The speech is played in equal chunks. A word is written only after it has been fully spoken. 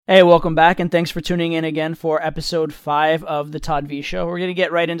Hey, welcome back, and thanks for tuning in again for episode 5 of the Todd V Show. We're going to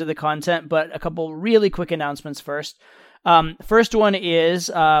get right into the content, but a couple really quick announcements first. First one is,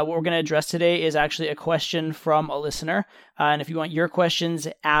 what we're going to address today is actually a question from a listener. And if you want your questions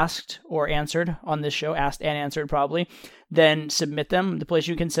asked or answered on this show, asked and answered probably, then submit them. The place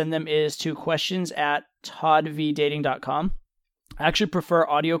you can send them is to questions@toddvdating.com. I actually prefer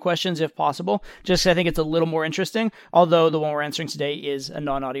audio questions if possible, just 'cause I think it's a little more interesting, although the one we're answering today is a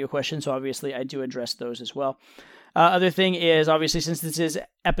non-audio question, so obviously I do address those as well. Other thing is, obviously, since this is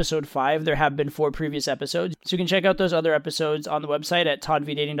episode 5, there have been 4 previous episodes, so you can check out those other episodes on the website at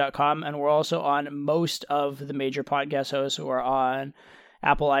toddvdating.com, and we're also on most of the major podcast hosts. We're on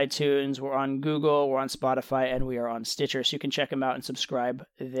Apple iTunes, we're on Google, we're on Spotify, and we are on Stitcher, so you can check them out and subscribe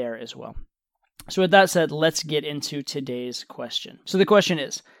there as well. So with that said, let's get into today's question. So the question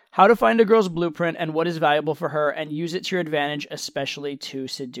is, how to find a girl's blueprint and what is valuable for her and use it to your advantage, especially to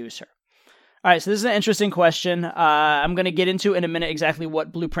seduce her. All right, so this is an interesting question. I'm going to get into in a minute exactly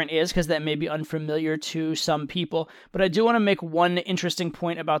what blueprint is, because that may be unfamiliar to some people. But I do want to make one interesting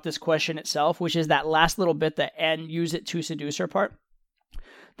point about this question itself, which is that last little bit, the and use it to seduce her part.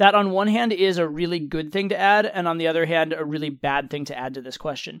 That on one hand is a really good thing to add, and on the other hand, a really bad thing to add to this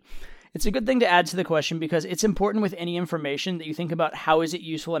question. It's a good thing to add to the question because it's important with any information that you think about how is it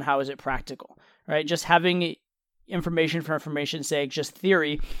useful and how is it practical, right? Just having information for information's sake, just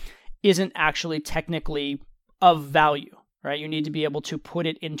theory, isn't actually technically of value, right? You need to be able to put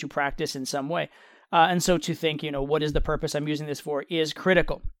it into practice in some way. And so to think, what is the purpose I'm using this for is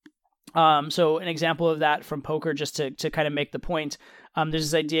critical. So an example of that from poker, just to kind of make the point,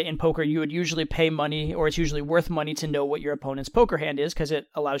 there's this idea in poker, you would usually pay money, or it's usually worth money to know what your opponent's poker hand is, because it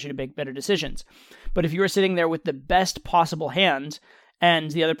allows you to make better decisions. But if you were sitting there with the best possible hand,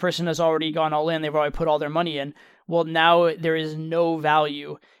 and the other person has already gone all in, they've already put all their money in, well, now there is no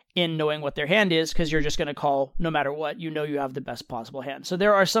value in knowing what their hand is, because you're just going to call no matter what. You have the best possible hand. So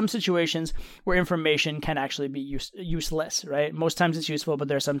there are some situations where information can actually be useless, right? Most times it's useful, but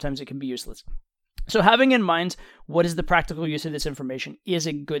there are sometimes it can be useless. So having in mind what is the practical use of this information is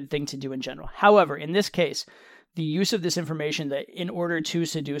a good thing to do in general. However, in this case, the use of this information that in order to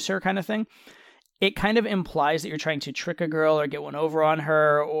seduce her kind of thing, it kind of implies that you're trying to trick a girl or get one over on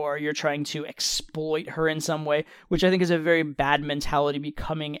her, or you're trying to exploit her in some way, which I think is a very bad mentality to be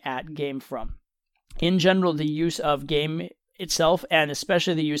coming at game from. In general, the use of game itself, and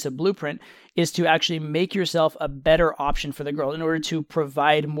especially the use of blueprint, is to actually make yourself a better option for the girl in order to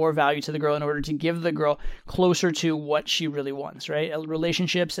provide more value to the girl, in order to give the girl closer to what she really wants, right?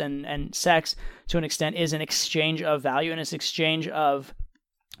 Relationships and sex, to an extent, is an exchange of value, and it's an exchange of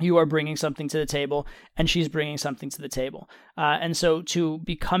you are bringing something to the table and she's bringing something to the table. And so to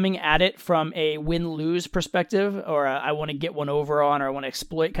be coming at it from a win-lose perspective, or I want to get one over on, or I want to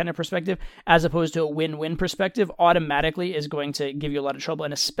exploit kind of perspective, as opposed to a win-win perspective, automatically is going to give you a lot of trouble.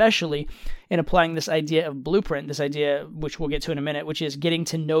 And especially in applying this idea of blueprint, this idea, which we'll get to in a minute, which is getting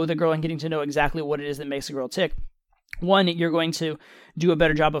to know the girl and getting to know exactly what it is that makes a girl tick. One, you're going to do a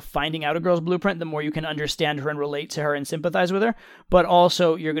better job of finding out a girl's blueprint the more you can understand her and relate to her and sympathize with her. But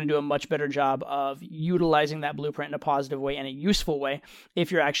also, you're going to do a much better job of utilizing that blueprint in a positive way and a useful way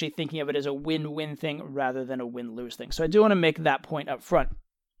if you're actually thinking of it as a win-win thing rather than a win-lose thing. So I do want to make that point up front.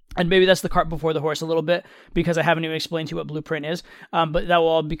 And maybe that's the cart before the horse a little bit, because I haven't even explained to you what blueprint is. But that will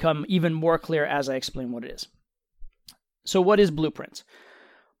all become even more clear as I explain what it is. So what is blueprint?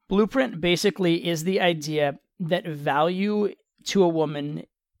 Blueprint basically is the idea that value to a woman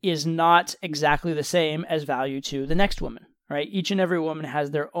is not exactly the same as value to the next woman, right? Each and every woman has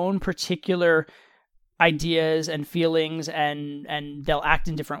their own particular ideas and feelings, and they'll act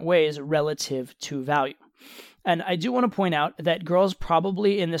in different ways relative to value. And I do want to point out that girls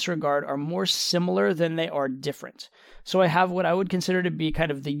probably in this regard are more similar than they are different. So I have what I would consider to be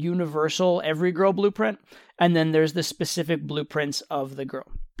kind of the universal every girl blueprint, and then there's the specific blueprints of the girl.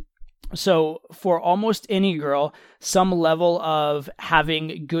 So for almost any girl, some level of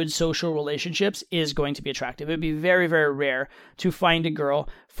having good social relationships is going to be attractive. It'd be very, very rare to find a girl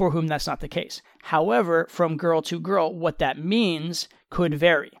for whom that's not the case. However, from girl to girl, what that means could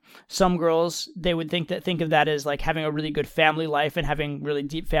vary. Some girls, they would think of that as like having a really good family life and having really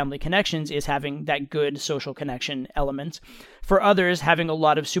deep family connections is having that good social connection element. For others, having a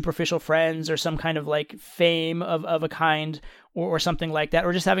lot of superficial friends or some kind of like fame of a kind or something like that,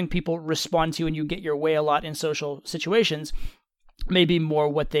 or just having people respond to you and you get your way a lot in social situations, may be more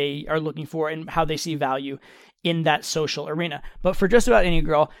what they are looking for and how they see value in that social arena. But for just about any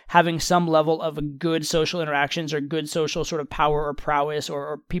girl, having some level of good social interactions or good social sort of power or prowess,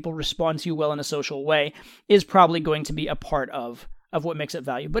 or people respond to you well in a social way, is probably going to be a part of of what makes up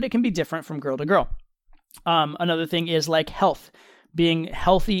value, but it can be different from girl to girl. Another thing is like health. Being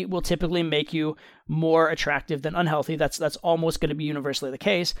healthy will typically make you more attractive than unhealthy. That's almost going to be universally the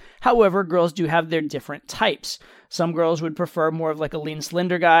case. However, girls do have their different types. Some girls would prefer more of like a lean,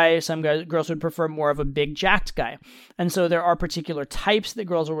 slender guy. Some girls would prefer more of a big, jacked guy. And so there are particular types that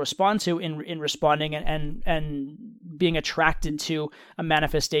girls will respond to in responding and being attracted to a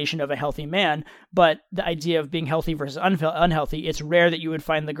manifestation of a healthy man. But the idea of being healthy versus unhealthy, it's rare that you would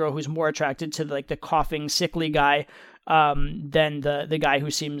find the girl who's more attracted to like the coughing, sickly guy than the guy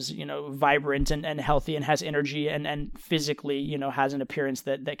who seems, vibrant and healthy and has energy and physically, has an appearance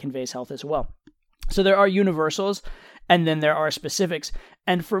that conveys health as well. So there are universals and then there are specifics.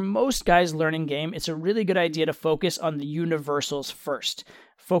 And for most guys learning game, it's a really good idea to focus on the universals first.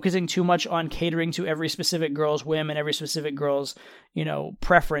 Focusing too much on catering to every specific girl's whim and every specific girl's,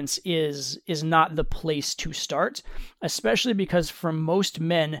 preference is not the place to start, especially because for most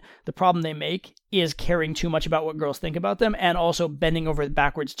men, the problem they make is caring too much about what girls think about them and also bending over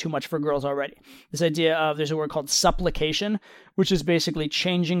backwards too much for girls already. This idea of, there's a word called supplication, which is basically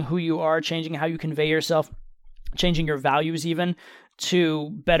changing who you are, changing how you convey yourself, changing your values even to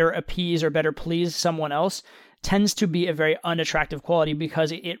better appease or better please someone else, tends to be a very unattractive quality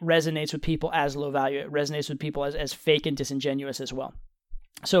because it resonates with people as low value. It resonates with people as fake and disingenuous as well.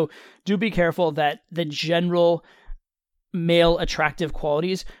 So do be careful that the general male attractive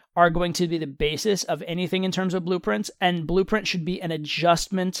qualities are going to be the basis of anything in terms of blueprints, and blueprint should be an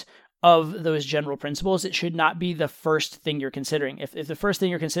adjustment of those general principles. It should not be the first thing you're considering. If the first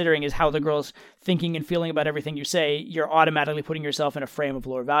thing you're considering is how the girl's thinking and feeling about everything you say, you're automatically putting yourself in a frame of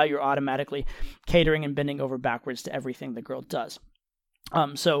lower value. You're automatically catering and bending over backwards to everything the girl does.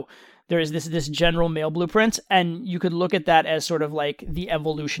 So there is this general male blueprint, and you could look at that as sort of like the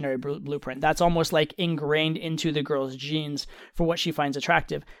evolutionary blueprint. That's almost like ingrained into the girl's genes for what she finds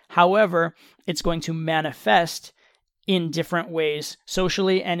attractive. However, it's going to manifest in different ways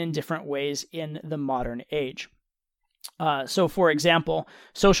socially and in different ways in the modern age. So for example,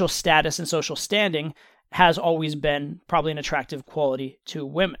 social status and social standing has always been probably an attractive quality to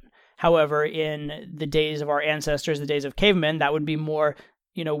women. However, in the days of our ancestors, the days of cavemen, that would be more,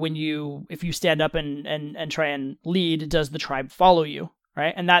 if you stand up and try and lead, does the tribe follow you?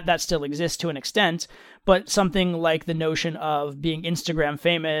 Right? And that still exists to an extent, but something like the notion of being Instagram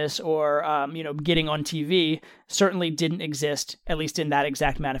famous or, getting on TV certainly didn't exist, at least in that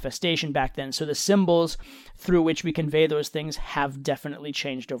exact manifestation back then. So the symbols through which we convey those things have definitely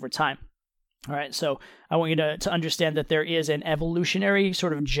changed over time. All right, so I want you to understand that there is an evolutionary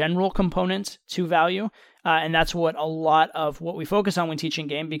sort of general component to value, and that's what a lot of what we focus on when teaching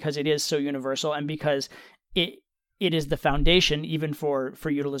game, because it is so universal and because it is the foundation even for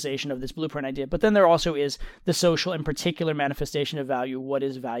utilization of this blueprint idea. But then there also is the social and particular manifestation of value, what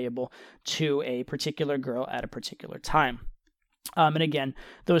is valuable to a particular girl at a particular time. And again,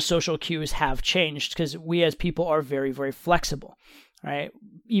 those social cues have changed because we as people are very, very flexible, right?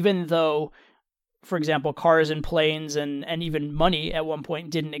 Even though, for example, cars and planes and even money at one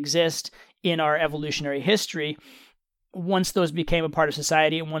point didn't exist in our evolutionary history, once those became a part of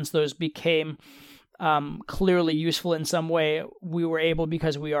society and once those became clearly useful in some way, we were able,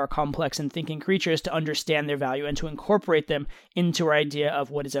 because we are complex and thinking creatures, to understand their value and to incorporate them into our idea of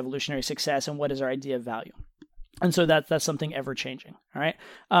what is evolutionary success and what is our idea of value. And so that's something ever changing, all right?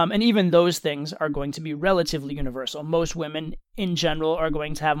 And even those things are going to be relatively universal. Most women in general are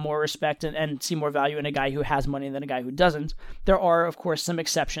going to have more respect and see more value in a guy who has money than a guy who doesn't. There are, of course, some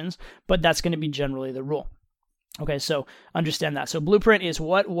exceptions, but that's going to be generally the rule. Okay, so understand that. So blueprint is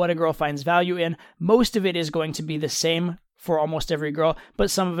what a girl finds value in. Most of it is going to be the same for almost every girl,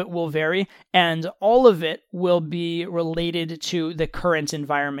 but some of it will vary, and all of it will be related to the current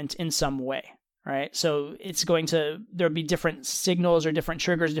environment in some way, right? So there'll be different signals or different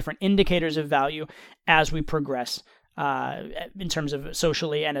triggers, different indicators of value as we progress in terms of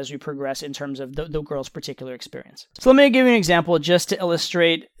socially and as we progress in terms of the girl's particular experience. So let me give you an example just to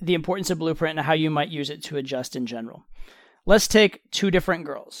illustrate the importance of blueprint and how you might use it to adjust in general. Let's take two different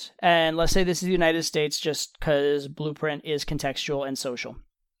girls, and let's say this is the United States just because blueprint is contextual and social.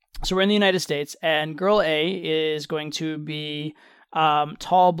 So we're in the United States, and girl A is going to be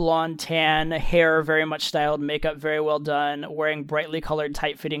tall, blonde, tan, hair very much styled, makeup very well done, wearing brightly colored,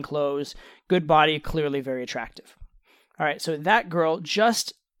 tight-fitting clothes, good body, clearly very attractive. All right, so that girl,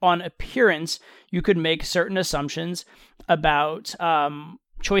 just on appearance, you could make certain assumptions about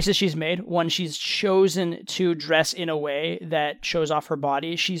choices she's made. One, she's chosen to dress in a way that shows off her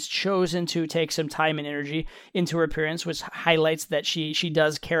body. She's chosen to take some time and energy into her appearance, which highlights that she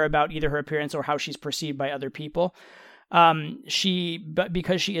does care about either her appearance or how she's perceived by other people. But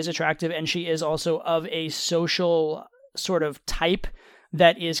because she is attractive and she is also of a social sort of type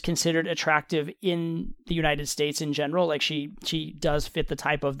that is considered attractive in the United States in general, like she does fit the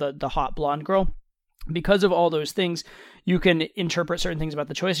type of the hot blonde girl. Because of all those things, you can interpret certain things about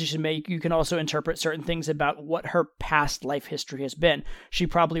the choices she made. You can also interpret certain things about what her past life history has been. She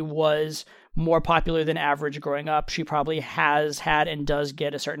probably was more popular than average growing up. She probably has had and does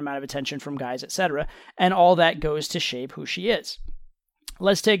get a certain amount of attention from guys, etc. And all that goes to shape who she is.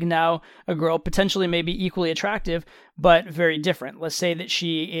 Let's take now a girl potentially maybe equally attractive, but very different. Let's say that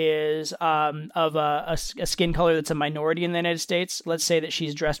she is of a skin color that's a minority in the United States. Let's say that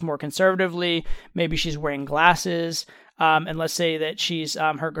she's dressed more conservatively. Maybe she's wearing glasses. And let's say that she's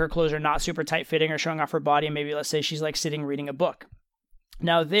her clothes are not super tight fitting or showing off her body. And maybe let's say she's like sitting reading a book.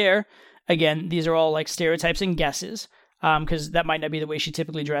 Now there, again, these are all like stereotypes and guesses. Because that might not be the way she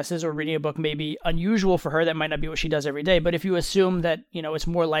typically dresses, or reading a book may be unusual for her. That might not be what she does every day. But if you assume that, it's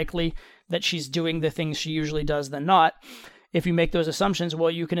more likely that she's doing the things she usually does than not, if you make those assumptions,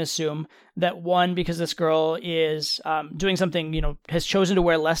 well, you can assume that one, because this girl is doing something, has chosen to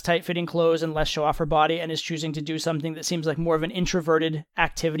wear less tight-fitting clothes and less show off her body, and is choosing to do something that seems like more of an introverted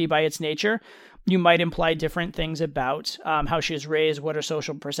activity by its nature, you might imply different things about how she is raised, what her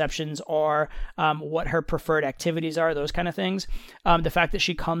social perceptions are, what her preferred activities are, those kind of things. The fact that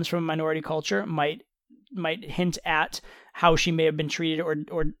she comes from a minority culture might hint at how she may have been treated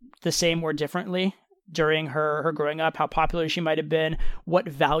or the same or differently during her growing up, how popular she might have been, what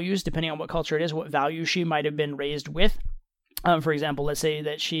values, depending on what culture it is, what values she might have been raised with. For example, let's say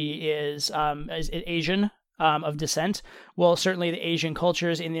that she is Asian, of descent. Well, certainly the Asian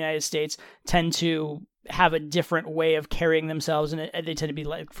cultures in the United States tend to have a different way of carrying themselves, and they tend to be,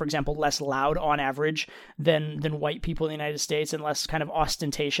 like, for example, less loud on average than white people in the United States, and less kind of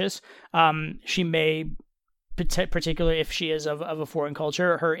ostentatious. She may, particularly if she is of a foreign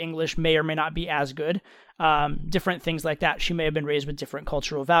culture, her English may or may not be as good. Different things like that. She may have been raised with different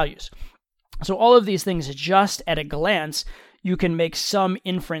cultural values. So all of these things, just at a glance, you can make some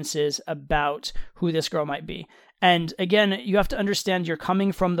inferences about who this girl might be. And again, you have to understand you're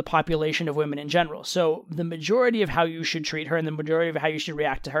coming from the population of women in general. So the majority of how you should treat her and the majority of how you should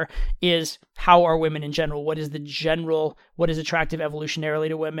react to her is how are women in general? What is attractive evolutionarily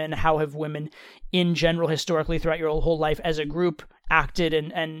to women? How have women in general historically throughout your whole life as a group acted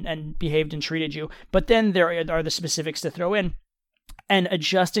and behaved and treated you? But then there are the specifics to throw in. And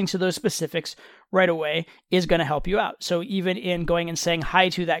adjusting to those specifics right away is going to help you out. So even in going and saying hi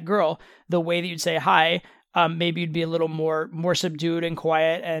to that girl, the way that you'd say hi, maybe you'd be a little more subdued and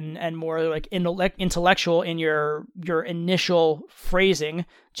quiet and more like intellectual in your initial phrasing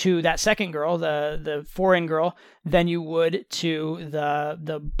to that second girl, the foreign girl, than you would to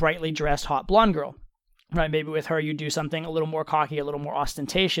the brightly dressed hot blonde girl. Right? Maybe with her you do something a little more cocky, a little more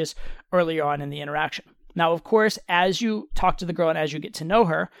ostentatious earlier on in the interaction. Now, of course, as you talk to the girl and as you get to know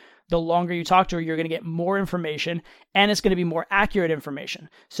her, the longer you talk to her, you're going to get more information, and it's going to be more accurate information.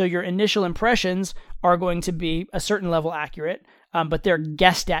 So your initial impressions are going to be a certain level accurate, but they're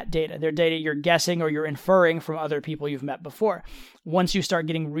guessed at data. They're data you're guessing or you're inferring from other people you've met before. Once you start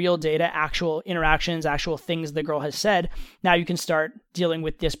getting real data, actual interactions, actual things the girl has said, now you can start dealing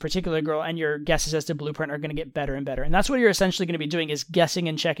with this particular girl, and your guesses as to blueprint are going to get better and better. And that's what you're essentially going to be doing, is guessing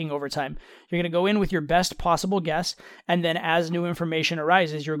and checking over time. You're going to go in with your best possible guess, and then as new information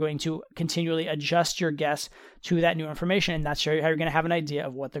arises, you're going to continually adjust your guess to that new information, and that's how you're going to have an idea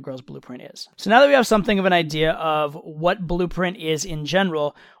of what the girl's blueprint is. So now that we have something of an idea of what blueprint is in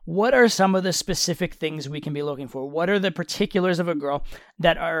general, what are some of the specific things we can be looking for? What are the particulars of a girl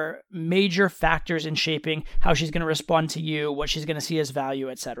that are major factors in shaping how she's going to respond to you, what she's going to see as value,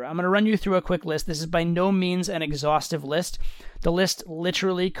 etc.? I'm going to run you through a quick list. This is by no means an exhaustive list. The list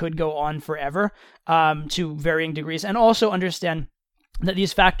literally could go on forever to varying degrees, and also understand that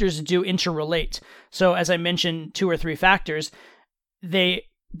these factors do interrelate. So as I mentioned, 2 or 3 factors, they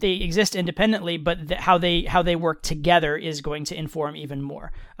exist independently, but how they work together is going to inform even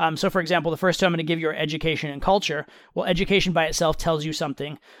more. So for example, the first 2 I'm going to give you are education and culture. Well, education by itself tells you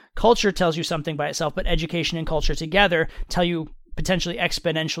something. Culture tells you something by itself, but education and culture together tell you potentially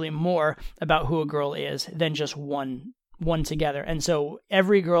exponentially more about who a girl is than just one together. And so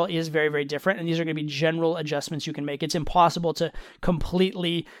every girl is very, very different, and these are going to be general adjustments you can make. It's impossible to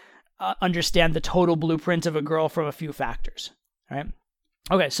completely understand the total blueprint of a girl from a few factors. All right.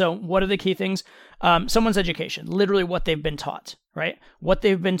 Okay, so what are the key things? Someone's education, literally what they've been taught, right? What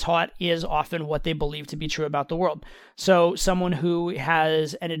they've been taught is often what they believe to be true about the world. So someone who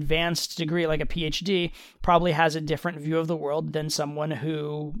has an advanced degree, like a PhD, probably has a different view of the world than someone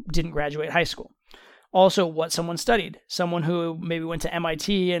who didn't graduate high school. Also, what someone studied. Someone who maybe went to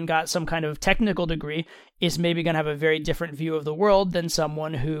MIT and got some kind of technical degree is maybe going to have a very different view of the world than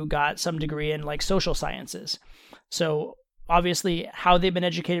someone who got some degree in like social sciences. So obviously, how they've been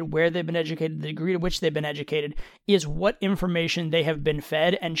educated, where they've been educated, the degree to which they've been educated is what information they have been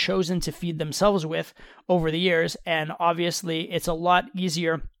fed and chosen to feed themselves with over the years. And obviously, it's a lot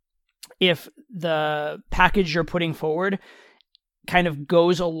easier if the package you're putting forward kind of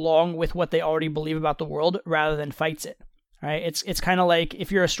goes along with what they already believe about the world rather than fights it. Right? It's kind of like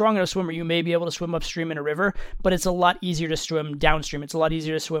if you're a strong enough swimmer, you may be able to swim upstream in a river, but it's a lot easier to swim downstream. It's a lot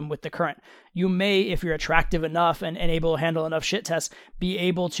easier to swim with the current. You may, if you're attractive enough and able to handle enough shit tests, be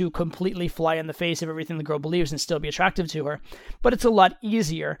able to completely fly in the face of everything the girl believes and still be attractive to her. But it's a lot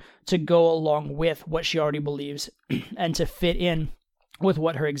easier to go along with what she already believes and to fit in with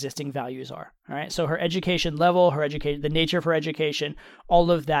what her existing values are. All right. So her education level, the nature of her education,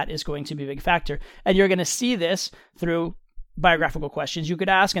 all of that is going to be a big factor. And you're going to see this through biographical questions you could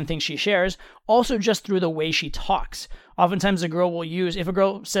ask and things she shares, also just through the way she talks. Oftentimes a girl will use, if a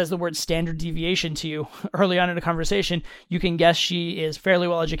girl says the word standard deviation to you early on in a conversation, you can guess she is fairly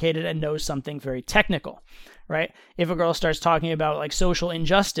well educated and knows something very technical, right? If a girl starts talking about like social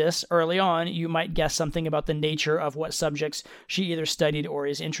injustice early on, you might guess something about the nature of what subjects she either studied or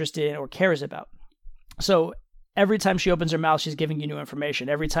is interested in or cares about. So every time she opens her mouth, she's giving you new information.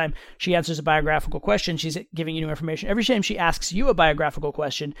 Every time she answers a biographical question, she's giving you new information. Every time she asks you a biographical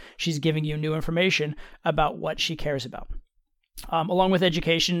question, she's giving you new information about what she cares about. Along with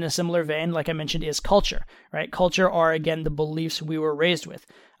education in a similar vein, like I mentioned, is culture, right? Culture are, again, the beliefs we were raised with.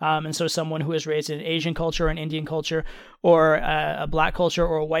 And so someone who is raised in an Asian culture, an Indian culture, or a black culture,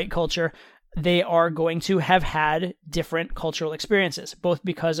 or a white culture, they are going to have had different cultural experiences, both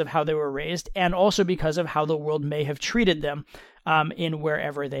because of how they were raised and also because of how the world may have treated them in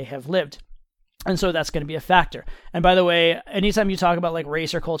wherever they have lived. And so that's going to be a factor. And by the way, anytime you talk about like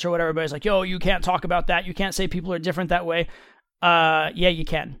race or culture, whatever, everybody's like, yo, you can't talk about that. You can't say people are different that way. Yeah, you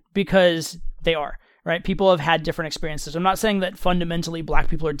can, because they are. Right? People have had different experiences. I'm not saying that fundamentally black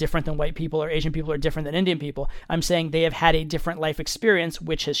people are different than white people or Asian people are different than Indian people. I'm saying they have had a different life experience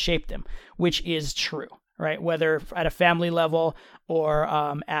which has shaped them, which is true, right? Whether at a family level or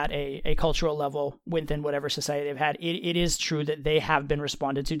at a cultural level within whatever society they've had, it is true that they have been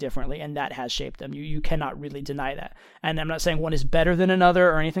responded to differently, and that has shaped them. You cannot really deny that. And I'm not saying one is better than another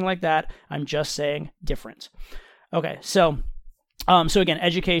or anything like that. I'm just saying different. Okay, so again,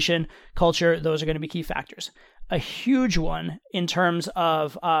 education, culture, those are going to be key factors. A huge one in terms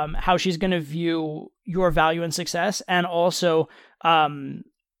of how she's going to view your value and success, and also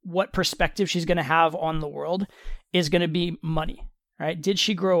what perspective she's going to have on the world, is going to be money, right? Did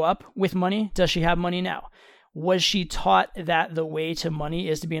she grow up with money? Does she have money now? Was she taught that the way to money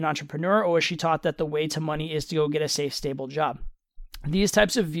is to be an entrepreneur, or was she taught that the way to money is to go get a safe, stable job? These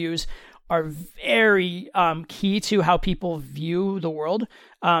types of views are very key to how people view the world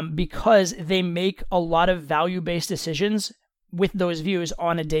because they make a lot of value-based decisions with those views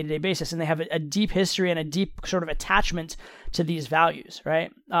on a day-to-day basis. And they have a deep history and a deep sort of attachment to these values,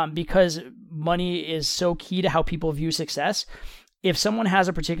 right? Because money is so key to how people view success. If someone has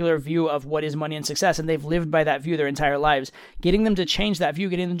a particular view of what is money and success, and they've lived by that view their entire lives, getting them to change that view,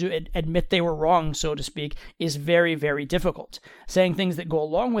 getting them to admit they were wrong, so to speak, is very, very difficult. Saying things that go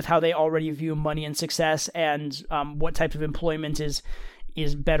along with how they already view money and success and what type of employment is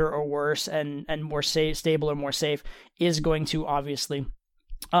better or worse and more stable or more safe is going to obviously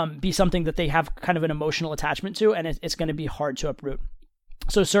be something that they have kind of an emotional attachment to, and it's going to be hard to uproot.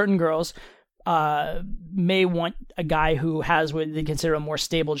 So certain girls may want a guy who has what they consider a more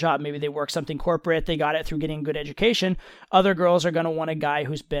stable job. Maybe they work something corporate, they got it through getting good education. Other girls are going to want a guy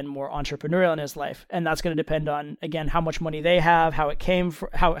who's been more entrepreneurial in his life. And that's going to depend on, again, how much money they have, how it came,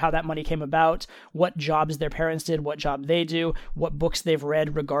 how that money came about, what jobs their parents did, what job they do, what books they've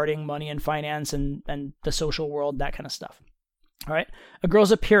read regarding money and finance and the social world, that kind of stuff. All right. A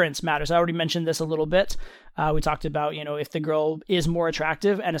girl's appearance matters. I already mentioned this a little bit. We talked about, if the girl is more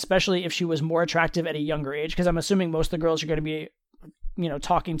attractive, and especially if she was more attractive at a younger age, because I'm assuming most of the girls you're going to be,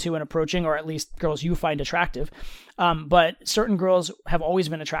 talking to and approaching, or at least girls you find attractive. But certain girls have always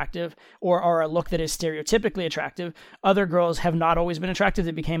been attractive or are a look that is stereotypically attractive. Other girls have not always been attractive.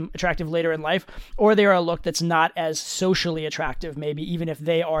 They became attractive later in life, or they are a look that's not as socially attractive, maybe even if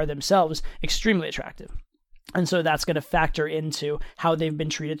they are themselves extremely attractive. And so that's going to factor into how they've been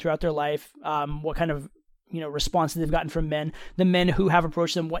treated throughout their life, what kind of response they've gotten from men, the men who have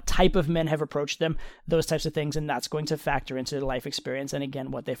approached them, what type of men have approached them, those types of things. And that's going to factor into their life experience and,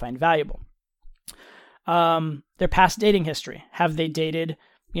 again, what they find valuable. Their past dating history. Have they dated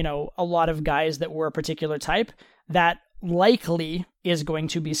a lot of guys that were a particular type, that likely is going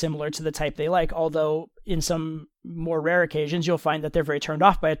to be similar to the type they like, although in some more rare occasions, you'll find that they're very turned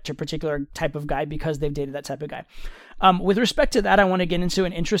off by a particular type of guy because they've dated that type of guy. With respect to that, I want to get into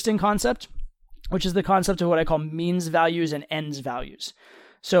an interesting concept, which is the concept of what I call means values and ends values.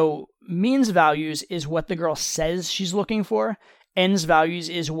 So means values is what the girl says she's looking for. Ends values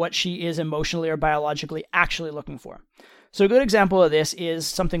is what she is emotionally or biologically actually looking for. So a good example of this is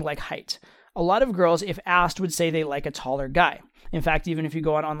something like height. A lot of girls, if asked, would say they like a taller guy. In fact, even if you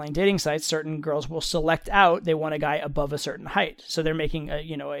go on online dating sites, certain girls will select out they want a guy above a certain height. So they're making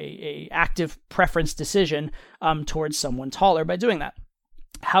a active preference decision towards someone taller by doing that.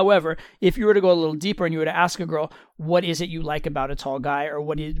 However, if you were to go a little deeper and you were to ask a girl, what is it you like about a tall guy,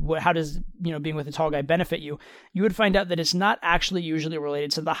 or how does being with a tall guy benefit you, you would find out that it's not actually usually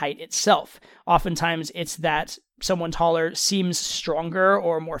related to the height itself. Oftentimes, it's that someone taller seems stronger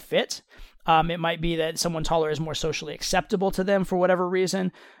or more fit. It might be that someone taller is more socially acceptable to them for whatever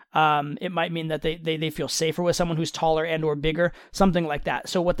reason. It might mean that they feel safer with someone who's taller and or bigger, something like that.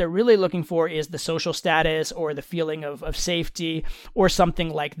 So what they're really looking for is the social status or the feeling of safety or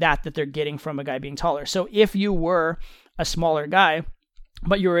something like that they're getting from a guy being taller. So if you were a smaller guy,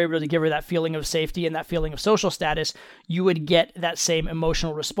 but you were able to give her that feeling of safety and that feeling of social status, you would get that same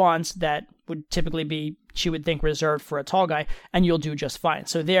emotional response that would typically be, she would think, reserved for a tall guy, and you'll do just fine.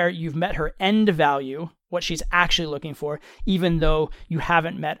 So there, you've met her end value, what she's actually looking for, even though you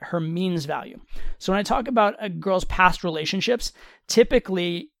haven't met her means value. So when I talk about a girl's past relationships,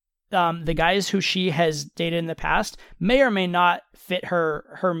 typically the guys who she has dated in the past may or may not fit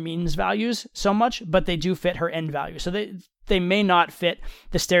her means values so much, but they do fit her end value. So they may not fit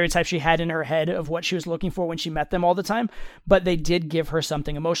the stereotype she had in her head of what she was looking for when she met them all the time, but they did give her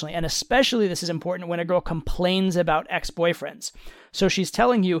something emotionally. And especially this is important when a girl complains about ex-boyfriends. So she's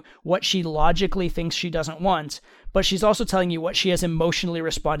telling you what she logically thinks she doesn't want, but she's also telling you what she has emotionally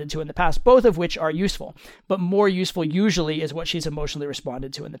responded to in the past, both of which are useful. But more useful usually is what she's emotionally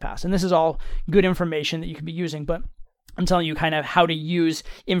responded to in the past. And this is all good information that you could be using, but I'm telling you kind of how to use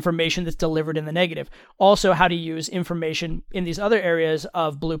information that's delivered in the negative. Also, how to use information in these other areas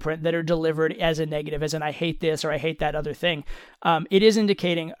of Blueprint that are delivered as a negative, as in I hate this or I hate that other thing. It is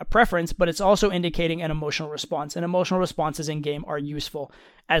indicating a preference, but it's also indicating an emotional response. And emotional responses in game are useful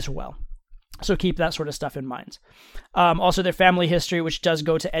as well. So keep that sort of stuff in mind. Also their family history, which does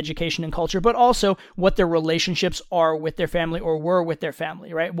go to education and culture, but also what their relationships are with their family or were with their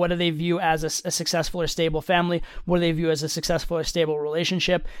family, right? What do they view as a successful or stable family? What do they view as a successful or stable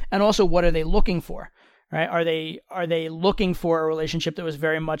relationship? And also, what are they looking for? Right? Are they looking for a relationship that was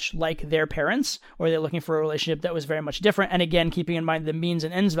very much like their parents, or are they looking for a relationship that was very much different? And again, keeping in mind the means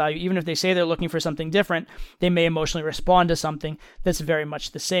and ends value, even if they say they're looking for something different, they may emotionally respond to something that's very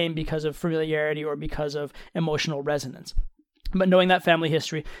much the same because of familiarity or because of emotional resonance. But knowing that family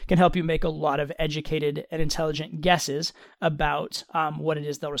history can help you make a lot of educated and intelligent guesses about what it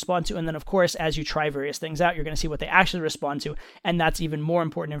is they'll respond to. And then, of course, as you try various things out, you're going to see what they actually respond to. And that's even more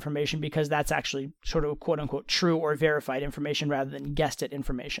important information because that's actually sort of quote unquote true or verified information rather than guessed at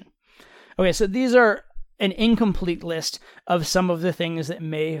information. Okay, so these are an incomplete list of some of the things that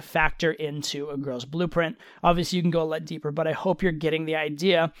may factor into a girl's blueprint. Obviously, you can go a lot deeper, but I hope you're getting the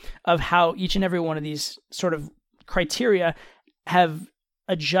idea of how each and every one of these sort of criteria have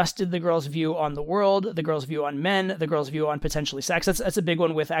adjusted the girl's view on the world, the girl's view on men, the girl's view on potentially sex. That's a big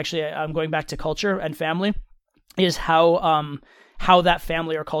one with actually going back to culture and family, is how that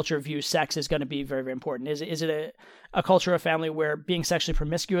family or culture views sex is going to be very, very important. Is it a culture or family where being sexually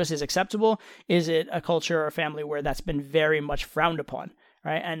promiscuous is acceptable? Is it a culture or family where that's been very much frowned upon?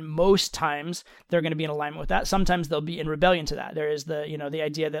 Right. And most times they're going to be in alignment with that. Sometimes they'll be in rebellion to that. There is the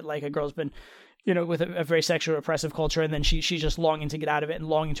idea that like a girl's been, with a very sexually oppressive culture, and then she's just longing to get out of it and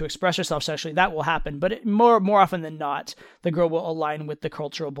longing to express herself sexually. That will happen. But more often than not, the girl will align with the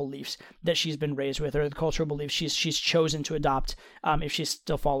cultural beliefs that she's been raised with, or the cultural beliefs she's chosen to adopt if she's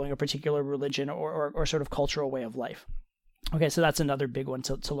still following a particular religion or sort of cultural way of life. Okay, so that's another big one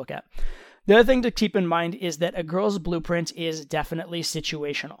to look at. The other thing to keep in mind is that a girl's blueprint is definitely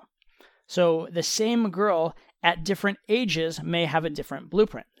situational. So the same girl at different ages may have a different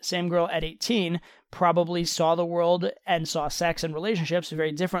blueprint. The same girl at 18 probably saw the world and saw sex and relationships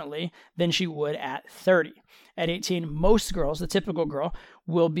very differently than she would at 30. At 18, most girls, the typical girl,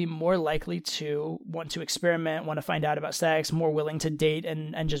 will be more likely to want to experiment, want to find out about sex, more willing to date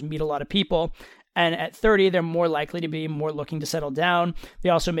and just meet a lot of people. And at 30, they're more likely to be more looking to settle down. They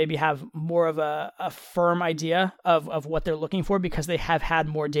also maybe have more of a firm idea of what they're looking for because they have had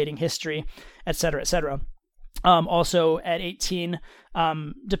more dating history, et cetera, et cetera. Also at 18,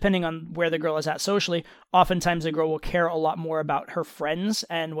 depending on where the girl is at socially, oftentimes the girl will care a lot more about her friends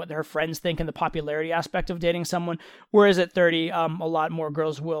and what her friends think and the popularity aspect of dating someone. Whereas at 30, a lot more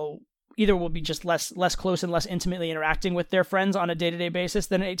girls will be just less close and less intimately interacting with their friends on a day-to-day basis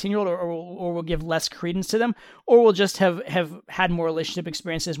than an 18-year-old, or will give less credence to them, or will just have had more relationship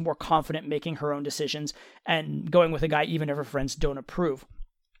experiences, more confident making her own decisions and going with a guy even if her friends don't approve.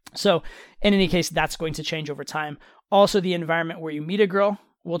 So in any case, that's going to change over time. Also, the environment where you meet a girl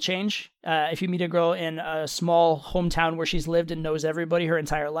will change. If you meet a girl in a small hometown where she's lived and knows everybody her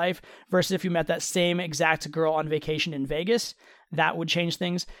entire life, versus if you met that same exact girl on vacation in Vegas, that would change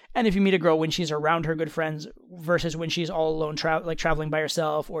things. And if you meet a girl when she's around her good friends versus when she's all alone, traveling by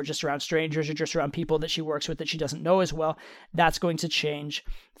herself, or just around strangers, or just around people that she works with that she doesn't know as well, that's going to change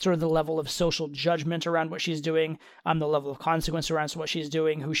sort of the level of social judgment around what she's doing, the level of consequence around what she's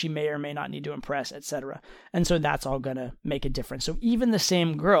doing, who she may or may not need to impress, etc. And so that's all going to make a difference. So even the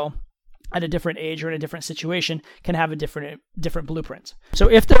same girl at a different age or in a different situation can have a different blueprint. So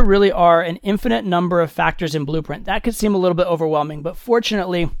if there really are an infinite number of factors in blueprint, that could seem a little bit overwhelming, but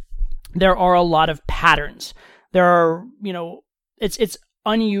fortunately, there are a lot of patterns. There are, it's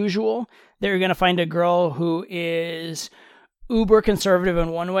unusual that you're going to find a girl who is uber conservative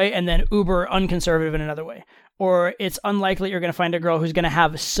in one way and then uber unconservative in another way. Or it's unlikely you're going to find a girl who's going to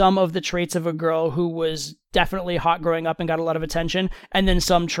have some of the traits of a girl who was definitely hot growing up and got a lot of attention, and then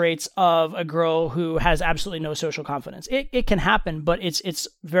some traits of a girl who has absolutely no social confidence. It can happen, but it's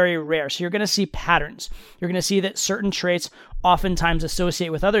very rare. So you're going to see patterns. You're going to see that certain traits oftentimes associate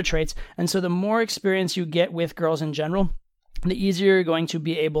with other traits. And so the more experience you get with girls in general, the easier you're going to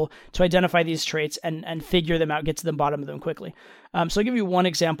be able to identify these traits and figure them out, get to the bottom of them quickly. So I'll give you one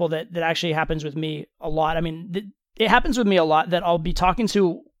example that actually happens with me a lot. I mean, it happens with me a lot that I'll be talking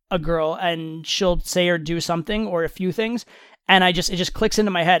to a girl and she'll say or do something or a few things, and it just clicks into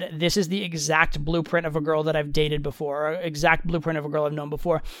my head. This is the exact blueprint of a girl that I've dated before, or exact blueprint of a girl I've known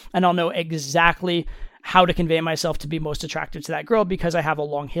before, and I'll know exactly how to convey myself to be most attractive to that girl because I have a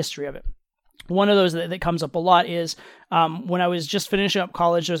long history of it. One of those that comes up a lot is when I was just finishing up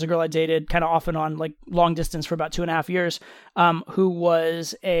college, there was a girl I dated kind of off and on, like long distance for about 2.5 years, who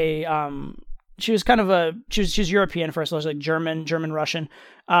was she was European first, so like German, Russian,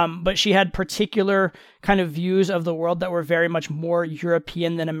 but she had particular kind of views of the world that were very much more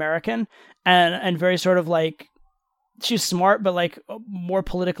European than American, and very sort of like, she's smart, but like more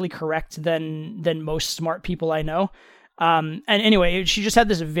politically correct than most smart people I know. And anyway, she just had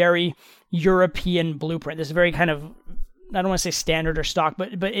this very European blueprint, this very kind of, I don't want to say standard or stock, but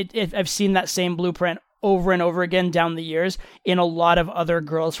I've seen that same blueprint over and over again down the years in a lot of other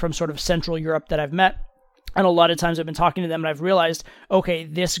girls from sort of Central Europe that I've met. And a lot of times I've been talking to them and I've realized, okay,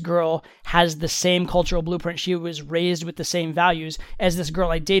 this girl has the same cultural blueprint. She was raised with the same values as this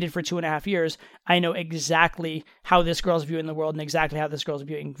girl I dated for 2.5 years. I know exactly how this girl's viewing the world and exactly how this girl's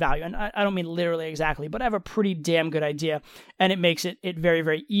viewing value. And I don't mean literally exactly, but I have a pretty damn good idea. And it makes it very,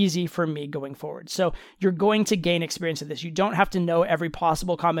 very easy for me going forward. So you're going to gain experience of this. You don't have to know every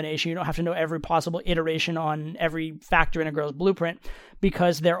possible combination. You don't have to know every possible iteration on every factor in a girl's blueprint,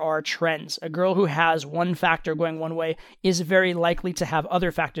 because there are trends. A girl who has one factor going one way is very likely to have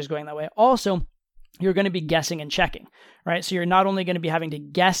other factors going that way. Also, you're going to be guessing and checking, right? So you're not only going to be having to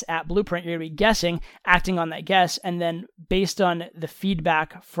guess at blueprint, you're going to be guessing, acting on that guess, and then based on the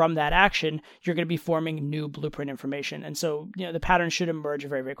feedback from that action, you're going to be forming new blueprint information. And so, the pattern should emerge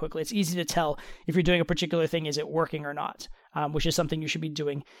very, very quickly. It's easy to tell if you're doing a particular thing, is it working or not, which is something you should be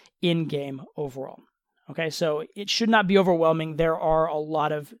doing in-game overall. Okay, so it should not be overwhelming. There are a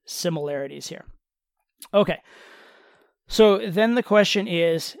lot of similarities here. Okay, so then the question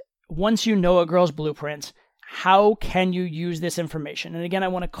is, once you know a girl's blueprint, how can you use this information? And again, I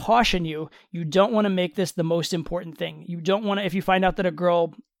want to caution you, you don't want to make this the most important thing. You don't want to, if you find out that a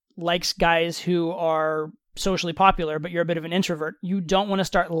girl likes guys who are socially popular, but you're a bit of an introvert, you don't want to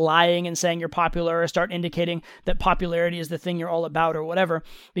start lying and saying you're popular or start indicating that popularity is the thing you're all about or whatever,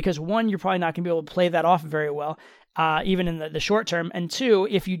 because one, you're probably not going to be able to play that off very well, even in the short term. And two,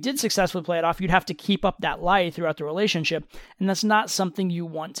 if you did successfully play it off, you'd have to keep up that lie throughout the relationship. And that's not something you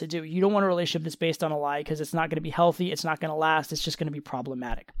want to do. You don't want a relationship that's based on a lie, because it's not going to be healthy. It's not going to last. It's just going to be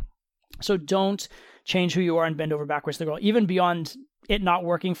problematic. So don't change who you are and bend over backwards to the girl, even beyond it not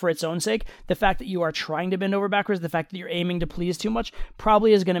working for its own sake, the fact that you are trying to bend over backwards, the fact that you're aiming to please too much,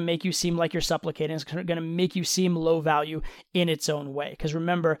 probably is going to make you seem like you're supplicating. It's going to make you seem low value in its own way. Because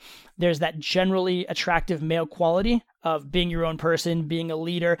remember, there's that generally attractive male quality of being your own person, being a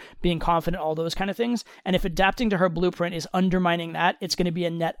leader, being confident, all those kind of things. And if adapting to her blueprint is undermining that, it's going to be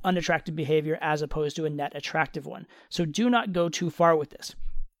a net unattractive behavior as opposed to a net attractive one. So do not go too far with this.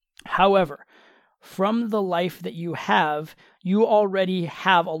 However, from the life that you already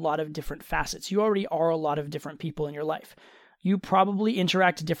have a lot of different facets. You already are a lot of different people in your life. You probably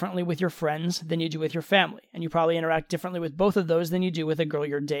interact differently with your friends than you do with your family. And you probably interact differently with both of those than you do with a girl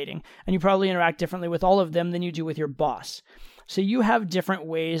you're dating. And you probably interact differently with all of them than you do with your boss. So you have different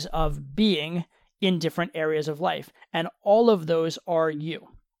ways of being in different areas of life. And all of those are you.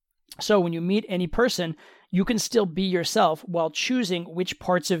 So when you meet any person, you can still be yourself while choosing which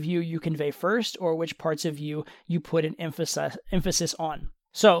parts of you convey first or which parts of you put an emphasis on.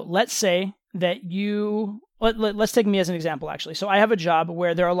 So let's say that let's take me as an example, actually. So I have a job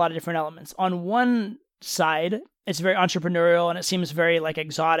where there are a lot of different elements. On one side, it's very entrepreneurial and it seems very like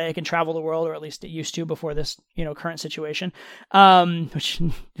exotic and travel the world, or at least it used to before this, current situation. Which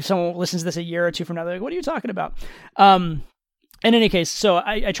if someone listens to this a year or two from now, they're like, what are you talking about? In any case, so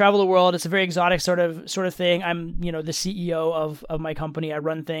I travel the world. It's a very exotic sort of thing. I'm, the CEO of my company. I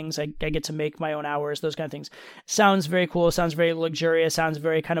run things. I get to make my own hours, those kind of things. Sounds very cool. Sounds very luxurious. Sounds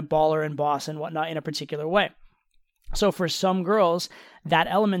very kind of baller and boss and whatnot in a particular way. So for some girls, that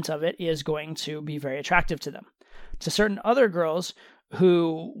element of it is going to be very attractive to them. To certain other girls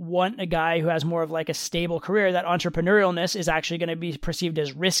who want a guy who has more of like a stable career, that entrepreneurialness is actually going to be perceived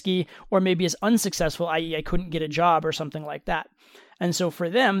as risky or maybe as unsuccessful, i.e. I couldn't get a job or something like that. And so for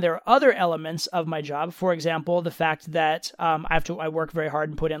them, there are other elements of my job. For example, the fact that I work very hard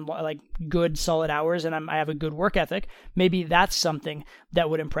and put in like good solid hours and I have a good work ethic. Maybe that's something that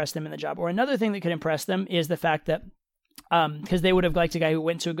would impress them in the job. Or another thing that could impress them is the fact that because they would have liked a guy who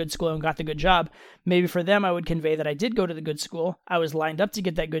went to a good school and got the good job. Maybe for them, I would convey that I did go to the good school. I was lined up to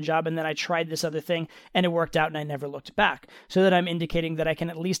get that good job, and then I tried this other thing, and it worked out, and I never looked back. So that I'm indicating that I can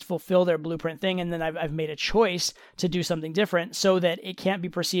at least fulfill their blueprint thing, and then I've made a choice to do something different so that it can't be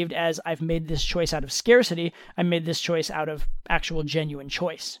perceived as I've made this choice out of scarcity. I made this choice out of actual genuine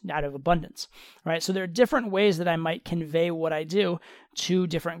choice, out of abundance, right? So there are different ways that I might convey what I do to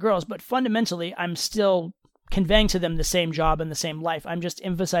different girls, but fundamentally, I'm still conveying to them the same job and the same life. I'm just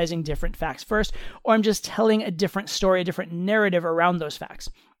emphasizing different facts first, or I'm just telling a different story, a different narrative around those facts.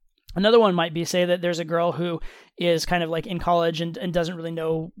 Another one might be, say that there's a girl who is kind of like in college and doesn't really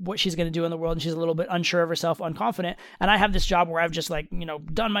know what she's going to do in the world, and she's a little bit unsure of herself, unconfident, and I have this job where I've just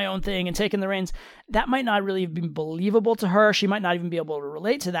done my own thing and taken the reins. That might not really have been believable to her. She might not even be able to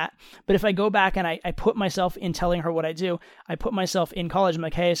relate to that. But if I go back and I put myself in telling her what I do, I put myself in college. I'm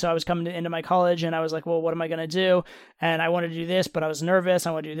like, hey, so I was coming into my college and I was like, well, what am I going to do? And I wanted to do this, but I was nervous.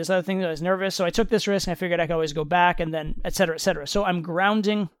 I want to do this other thing, I was nervous. So I took this risk and I figured I could always go back, and then et cetera, et cetera. So I'm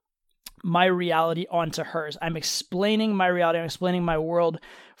grounding my reality onto hers. I'm explaining my reality. I'm explaining my world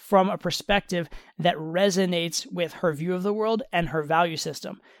from a perspective that resonates with her view of the world and her value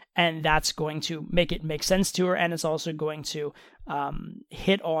system. And that's going to make it make sense to her. And it's also going to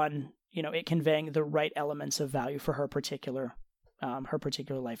hit on, it conveying the right elements of value for her particular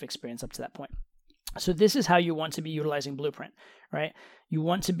life experience up to that point. So this is how you want to be utilizing Blueprint, right? You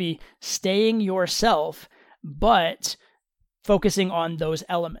want to be staying yourself, but focusing on those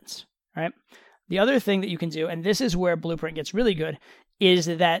elements. Right. The other thing that you can do, and this is where Blueprint gets really good, is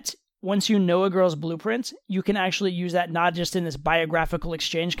that once you know a girl's blueprint, you can actually use that not just in this biographical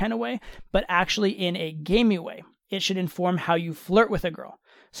exchange kind of way, but actually in a gamey way. It should inform how you flirt with a girl.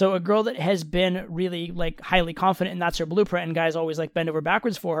 So a girl that has been really highly confident and that's her blueprint, and guys always bend over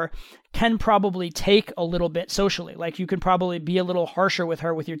backwards for her, can probably take a little bit socially. You can probably be a little harsher with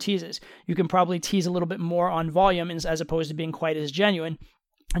her with your teases. You can probably tease a little bit more on volume as opposed to being quite as genuine.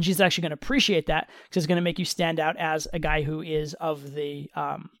 And she's actually going to appreciate that because it's going to make you stand out as a guy who is of the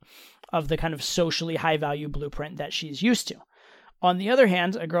kind of socially high value blueprint that she's used to. On the other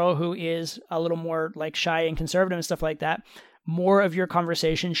hand, a girl who is a little more shy and conservative and stuff like that, more of your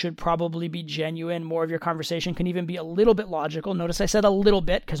conversation should probably be genuine. More of your conversation can even be a little bit logical. Notice I said a little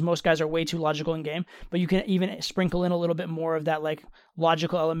bit because most guys are way too logical in game, but you can even sprinkle in a little bit more of that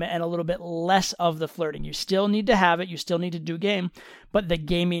logical element and a little bit less of the flirting. You still need to have it. You still need to do game, but the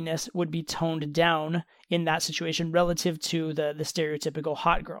gaminess would be toned down in that situation relative to the stereotypical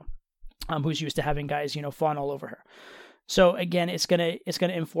hot girl who's used to having guys, fawn all over her. So again, it's gonna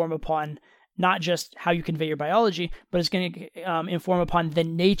inform upon not just how you convey your biology, but it's going to inform upon the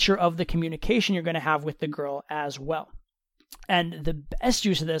nature of the communication you're going to have with the girl as well. And the best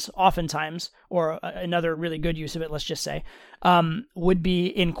use of this oftentimes, or another really good use of it, let's just say, would be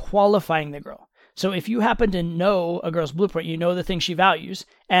in qualifying the girl. So if you happen to know a girl's blueprint, you know the things she values,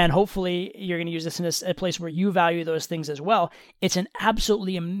 and hopefully you're going to use this in a place where you value those things as well, it's an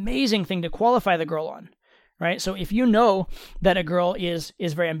absolutely amazing thing to qualify the girl on, right? So if you know that a girl is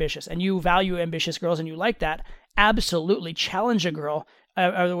very ambitious and you value ambitious girls and you like that, absolutely challenge a girl,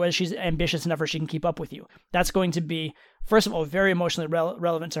 otherwise she's ambitious enough where she can keep up with you. That's going to be, first of all, very emotionally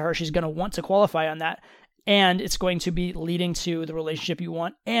relevant to her. She's going to want to qualify on that. And it's going to be leading to the relationship you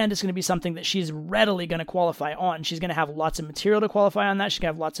want. And it's going to be something that she's readily going to qualify on. She's going to have lots of material to qualify on that. She's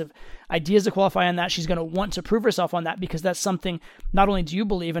going to have lots of ideas to qualify on that. She's going to want to prove herself on that because that's something not only do you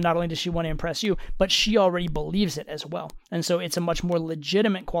believe and not only does she want to impress you, but she already believes it as well. And so it's a much more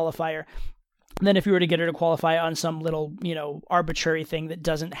legitimate qualifier than if you were to get her to qualify on some little, arbitrary thing that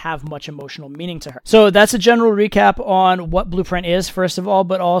doesn't have much emotional meaning to her. So that's a general recap on what Blueprint is, first of all,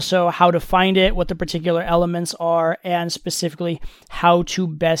 but also how to find it, what the particular elements are, and specifically how to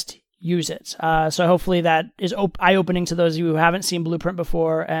best use it. So hopefully that is eye-opening to those of you who haven't seen Blueprint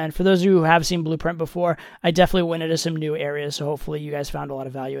before. And for those of you who have seen Blueprint before, I definitely went into some new areas. So hopefully you guys found a lot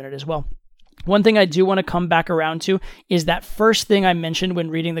of value in it as well. One thing I do want to come back around to is that first thing I mentioned when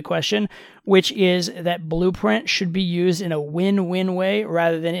reading the question, which is that Blueprint should be used in a win-win way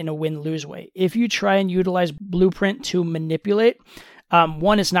rather than in a win-lose way. If you try and utilize Blueprint to manipulate,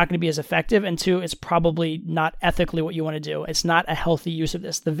 one, it's not going to be as effective, and two, it's probably not ethically what you want to do. It's not a healthy use of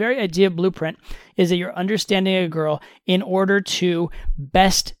this. The very idea of Blueprint is that you're understanding a girl in order to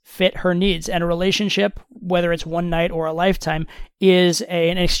best fit her needs, and a relationship, whether it's one night or a lifetime, is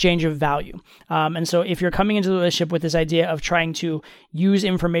an exchange of value. And so if you're coming into the relationship with this idea of trying to use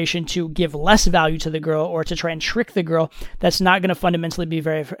information to give less value to the girl or to try and trick the girl, that's not going to fundamentally be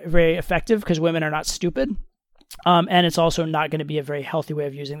very, very effective because women are not stupid. And it's also not going to be a very healthy way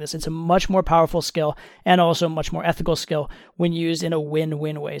of using this. It's a much more powerful skill and also a much more ethical skill when used in a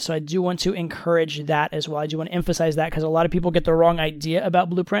win-win way. So I do want to encourage that as well. I do want to emphasize that because a lot of people get the wrong idea about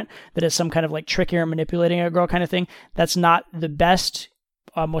Blueprint, that it's some kind of like tricking or manipulating a girl kind of thing. That's not the best,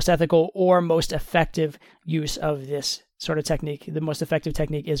 most ethical, or most effective use of this sort of technique. The most effective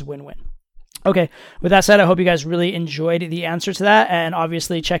technique is win-win. Okay, with that said, I hope you guys really enjoyed the answer to that, and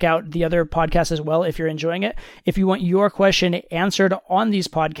obviously check out the other podcasts as well if you're enjoying it. If you want your question answered on these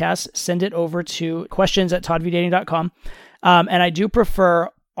podcasts, send it over to questions@toddvdating.com. And I do prefer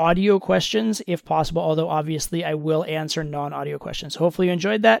audio questions if possible, although obviously I will answer non-audio questions. So hopefully you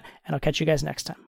enjoyed that, and I'll catch you guys next time.